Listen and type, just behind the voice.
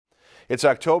It's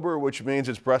October, which means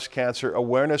it's Breast Cancer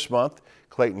Awareness Month.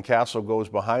 Clayton Castle goes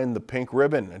behind the pink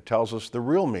ribbon and tells us the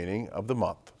real meaning of the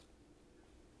month.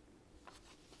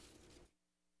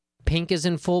 Pink is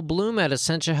in full bloom at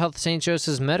Essentia Health St.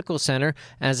 Joseph's Medical Center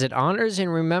as it honors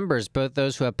and remembers both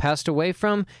those who have passed away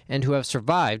from and who have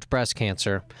survived breast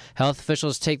cancer. Health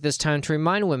officials take this time to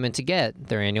remind women to get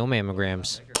their annual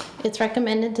mammograms. It's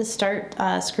recommended to start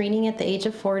screening at the age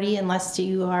of 40 unless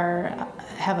you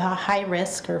have a high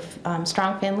risk or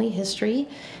strong family history,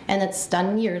 and it's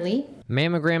done yearly.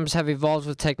 Mammograms have evolved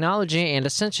with technology, and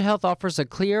Essentia Health offers a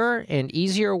clearer and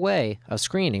easier way of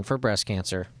screening for breast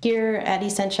cancer. Here at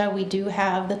Essentia, we do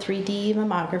have the 3D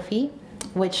mammography,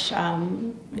 which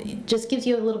just gives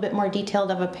you a little bit more detailed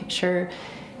of a picture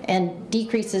and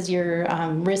decreases your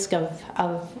risk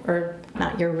or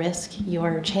not your risk,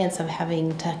 your chance of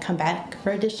having to come back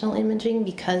for additional imaging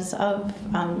because of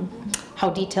how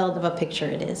detailed of a picture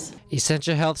it is.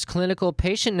 Essentia Health's clinical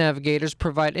patient navigators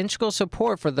provide integral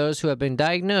support for those who have been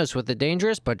diagnosed with a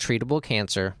dangerous but treatable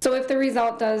cancer. So if the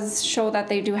result does show that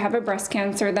they do have a breast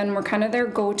cancer, then we're kind of their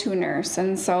go-to nurse.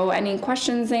 And so any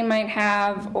questions they might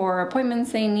have or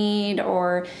appointments they need,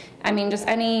 or just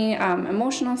any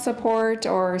emotional support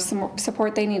or some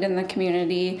support they need in the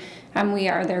community, we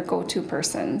are their go-to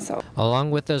person. So,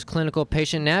 along with those clinical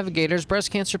patient navigators,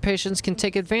 breast cancer patients can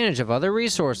take advantage of other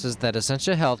resources that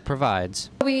Essentia Health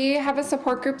provides. We have a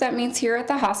support group that meets here at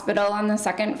the hospital on the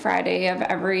second Friday of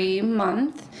every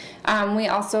month. We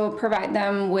also provide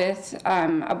them with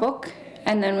a book,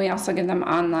 and then we also give them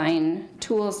online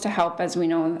tools to help. As we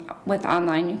know, with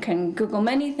online you can Google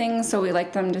many things, so we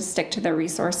like them to stick to the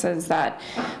resources that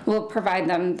will provide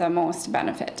them the most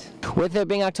benefit. With it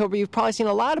being October, you've probably seen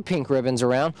a lot of pink ribbons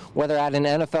around. Whether at an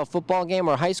NFL football game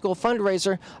or high school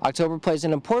fundraiser, October plays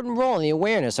an important role in the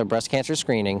awareness of breast cancer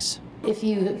screenings. If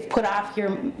you put off your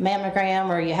mammogram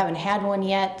or you haven't had one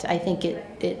yet, I think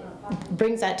it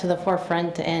brings that to the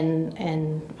forefront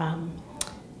and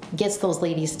gets those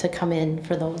ladies to come in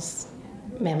for those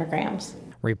mammograms.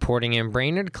 Reporting in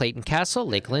Brainerd, Clayton Castle,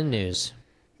 Lakeland News.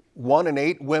 1 in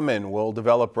 8 women will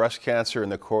develop breast cancer in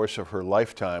the course of her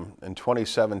lifetime. In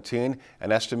 2017,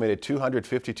 an estimated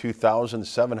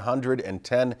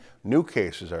 252,710 new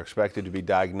cases are expected to be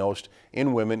diagnosed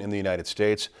in women in the United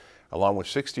States, along with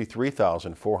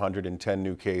 63,410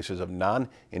 new cases of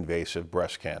non-invasive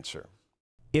breast cancer.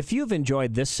 If you've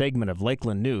enjoyed this segment of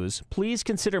Lakeland News, please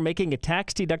consider making a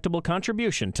tax-deductible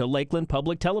contribution to Lakeland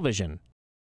Public Television.